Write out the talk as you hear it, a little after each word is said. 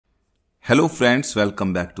Hello friends,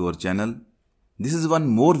 welcome back to our channel. This is one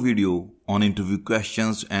more video on interview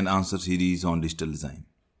questions and answer series on digital design.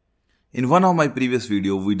 In one of my previous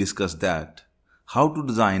videos, we discussed that how to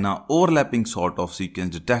design an overlapping sort of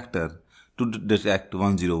sequence detector to detect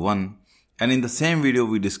 101, and in the same video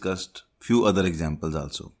we discussed few other examples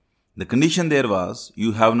also. The condition there was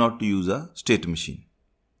you have not to use a state machine.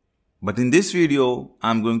 But in this video,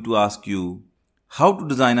 I am going to ask you how to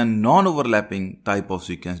design a non-overlapping type of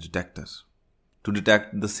sequence detector to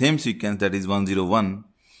detect the same sequence, that is 101.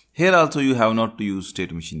 Here also you have not to use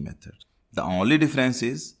state machine method. The only difference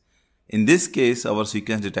is, in this case our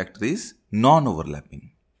sequence detector is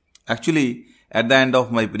non-overlapping. Actually, at the end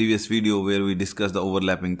of my previous video where we discussed the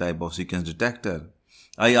overlapping type of sequence detector,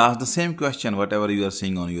 I asked the same question whatever you are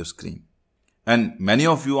seeing on your screen. And many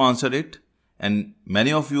of you answered it, and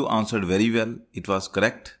many of you answered very well. It was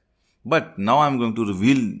correct. But now I am going to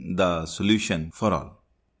reveal the solution for all.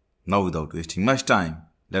 Now without wasting much time,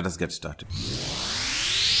 let us get started.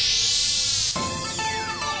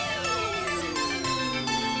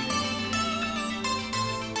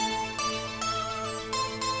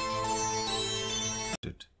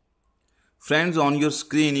 Friends, on your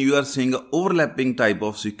screen you are seeing an overlapping type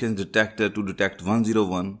of sequence detector to detect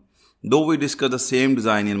 101, though we discussed the same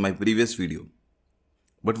design in my previous video.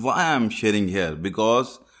 But why I am sharing here?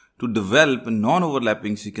 Because to develop a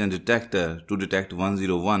non-overlapping sequence detector to detect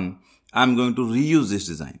 101, I am going to reuse this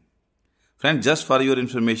design. Friends, just for your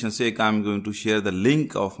information sake, I am going to share the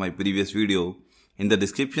link of my previous video in the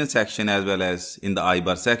description section as well as in the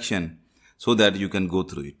I-bar section so that you can go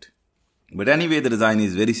through it. But anyway, the design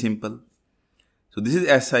is very simple. So this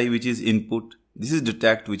is SI, which is input. This is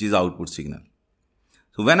detect, which is output signal.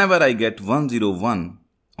 So whenever I get 101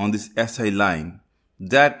 on this SI line,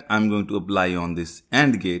 that I'm going to apply on this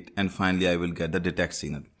AND gate, and finally I will get the detect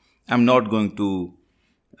signal. I'm not going to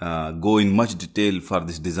go in much detail for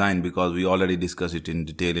this design because we already discussed it in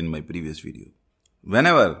detail in my previous video.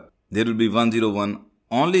 Whenever there will be 101,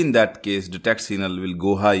 only in that case detect signal will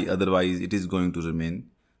go high, otherwise it is going to remain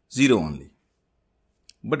 0 only.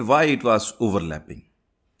 But why it was overlapping?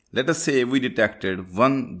 Let us say we detected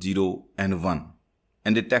 1, 0 and 1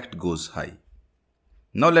 and detect goes high.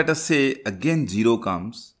 Now let us say again 0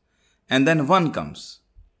 comes and then 1 comes.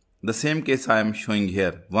 The same case I am showing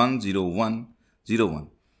here, 1, 0, 1, 0, 1.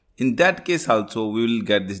 In that case also we will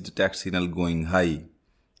get this detect signal going high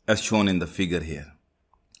as shown in the figure here.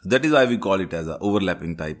 That is why we call it as an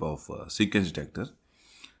overlapping type of sequence detector.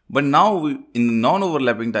 But now in the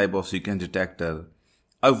non-overlapping type of sequence detector,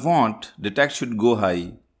 I want detect should go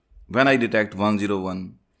high when I detect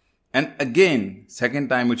 101. And again, second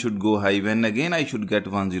time it should go high when again I should get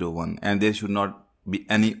 101, and there should not be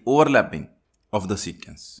any overlapping of the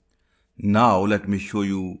sequence. Now let me show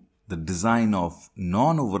you the design of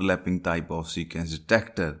non-overlapping type of sequence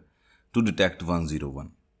detector to detect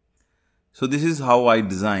 101. So this is how I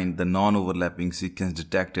designed the non-overlapping sequence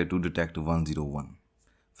detector to detect 101.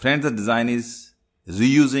 Friends, the design is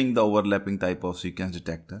reusing the overlapping type of sequence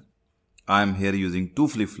detector. I am here using 2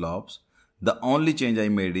 flip-flops. The only change I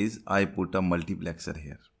made is I put a multiplexer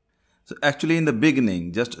here. So actually in the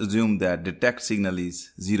beginning, just assume that detect signal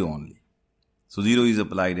is 0 only. So 0 is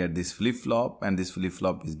applied at this flip-flop and this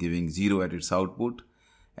flip-flop is giving 0 at its output.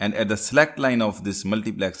 And at the select line of this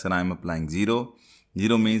multiplexer, I am applying 0.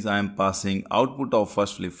 0 means I am passing output of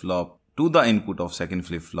first flip-flop to the input of second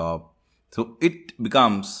flip-flop. So it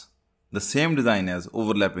becomes the same design as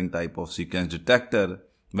overlapping type of sequence detector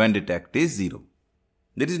when detect is 0.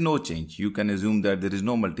 There is no change. You can assume that there is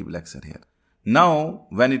no multiplexer here. Now,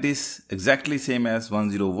 when it is exactly same as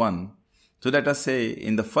 101, so let us say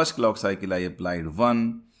in the first clock cycle I applied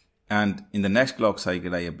 1 and in the next clock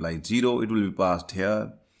cycle I applied 0, it will be passed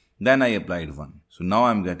here. Then I applied 1. So now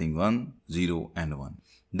I am getting 1, 0 and 1.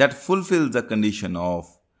 That fulfills the condition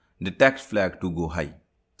of detect flag to go high.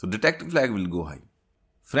 So detect flag will go high.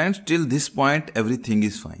 Friends, till this point everything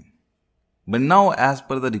is fine. But now as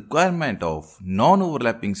per the requirement of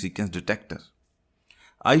non-overlapping sequence detector,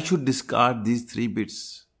 I should discard these 3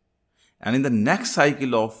 bits. And in the next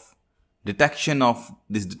cycle of detection of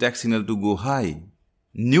this detect signal to go high,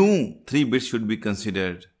 new 3 bits should be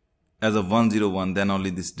considered as a 101, then only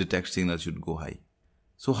this detect signal should go high.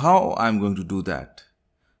 So how I am going to do that?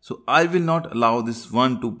 So I will not allow this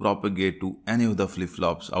 1 to propagate to any of the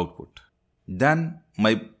flip-flops output. Then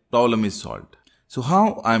my problem is solved. So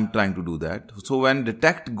how I am trying to do that? So when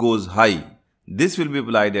detect goes high, this will be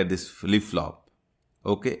applied at this flip-flop.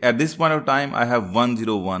 Okay, at this point of time I have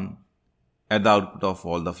 101 at the output of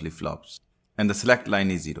all the flip-flops and the select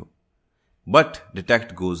line is 0. But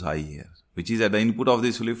detect goes high here, which is at the input of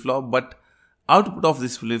this flip-flop, but output of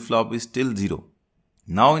this flip-flop is still 0.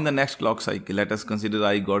 Now in the next clock cycle, let us consider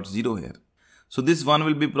I got 0 here. So this 1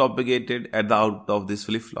 will be propagated at the output of this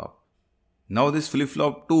flip-flop. Now this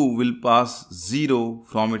flip-flop 2 will pass 0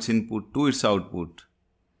 from its input to its output.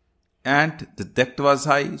 And the detect was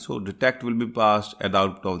high, so detect will be passed at the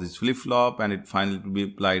output of this flip-flop and it finally will be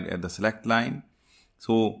applied at the select line.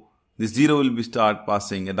 So this 0 will be start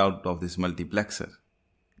passing at the output of this multiplexer.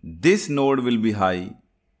 This node will be high,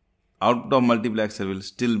 output of multiplexer will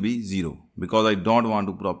still be 0 because I don't want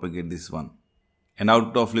to propagate this one. And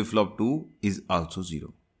output of flip-flop 2 is also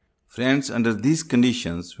 0. Friends, under these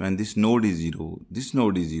conditions, when this node is 0, this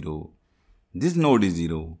node is 0, this node is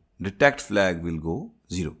 0, detect flag will go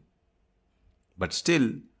 0. But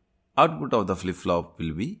still, output of the flip-flop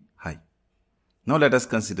will be high. Now let us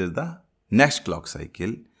consider the next clock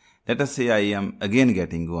cycle. Let us say I am again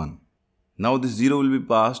getting 1. Now this 0 will be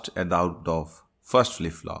passed at the output of first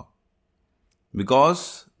flip-flop.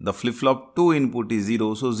 Because the flip-flop 2 input is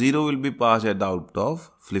 0, so 0 will be passed at the output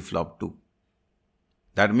of flip-flop 2.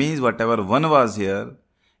 That means whatever 1 was here,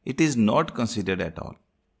 it is not considered at all.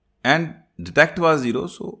 And detect was 0,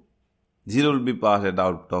 so 0 will be passed at the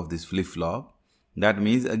output of this flip-flop. That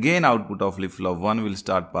means again output of flip-flop 1 will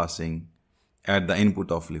start passing at the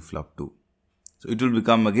input of flip-flop 2. So it will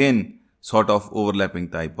become again sort of overlapping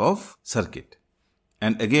type of circuit.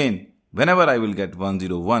 And again, whenever I will get 1,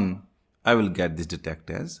 0, 1, I will get this detect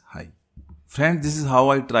as high. Friends, this is how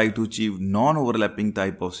I try to achieve non-overlapping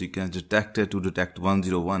type of sequence detector to detect 1,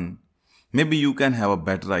 0, 1. Maybe you can have a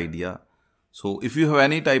better idea. So if you have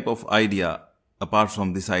any type of idea apart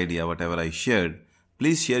from this idea, whatever I shared,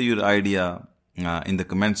 please share your idea in the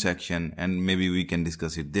comment section and maybe we can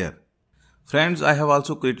discuss it there. Friends, I have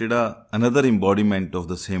also created another embodiment of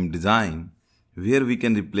the same design where we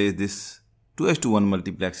can replace this 2:1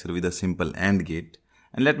 multiplexer with a simple AND gate,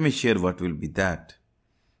 and let me share what will be that.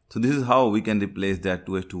 So this is how we can replace that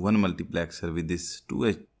 2:1 multiplexer with this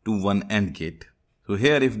 2:1 AND gate. So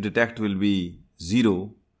here if detect will be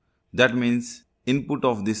 0, that means input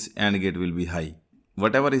of this AND gate will be high.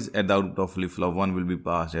 Whatever is at the output of flip-flop 1 will be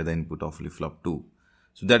passed at the input of flip-flop 2.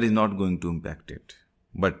 So that is not going to impact it.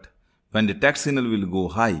 But when detect signal will go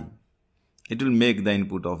high, it will make the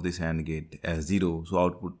input of this AND gate as 0. So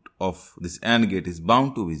output of this AND gate is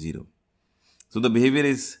bound to be 0. So the behavior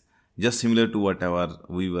is just similar to whatever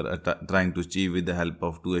we were trying to achieve with the help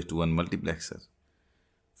of 2:1 multiplexer.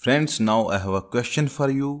 Friends, now I have a question for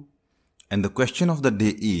you. And the question of the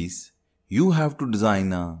day is, you have to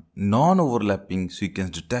design a non-overlapping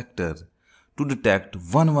sequence detector to detect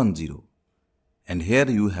 110. And here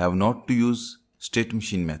you have not to use state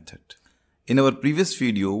machine method. In our previous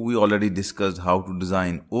video, we already discussed how to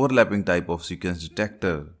design overlapping type of sequence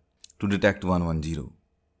detector to detect 110.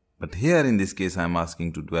 But here in this case, I am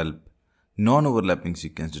asking to develop non-overlapping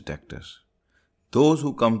sequence detectors. Those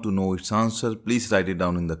who come to know its answer, please write it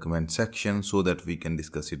down in the comment section so that we can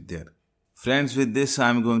discuss it there. Friends, with this I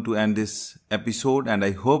am going to end this episode and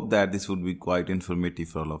I hope that this would be quite informative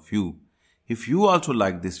for all of you. If you also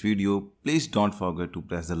like this video, please don't forget to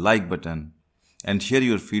press the like button and share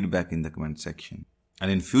your feedback in the comment section. And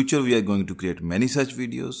in future we are going to create many such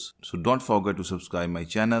videos, so don't forget to subscribe my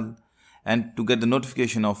channel, and to get the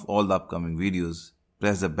notification of all the upcoming videos,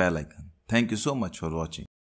 press the bell icon. Thank you so much for watching.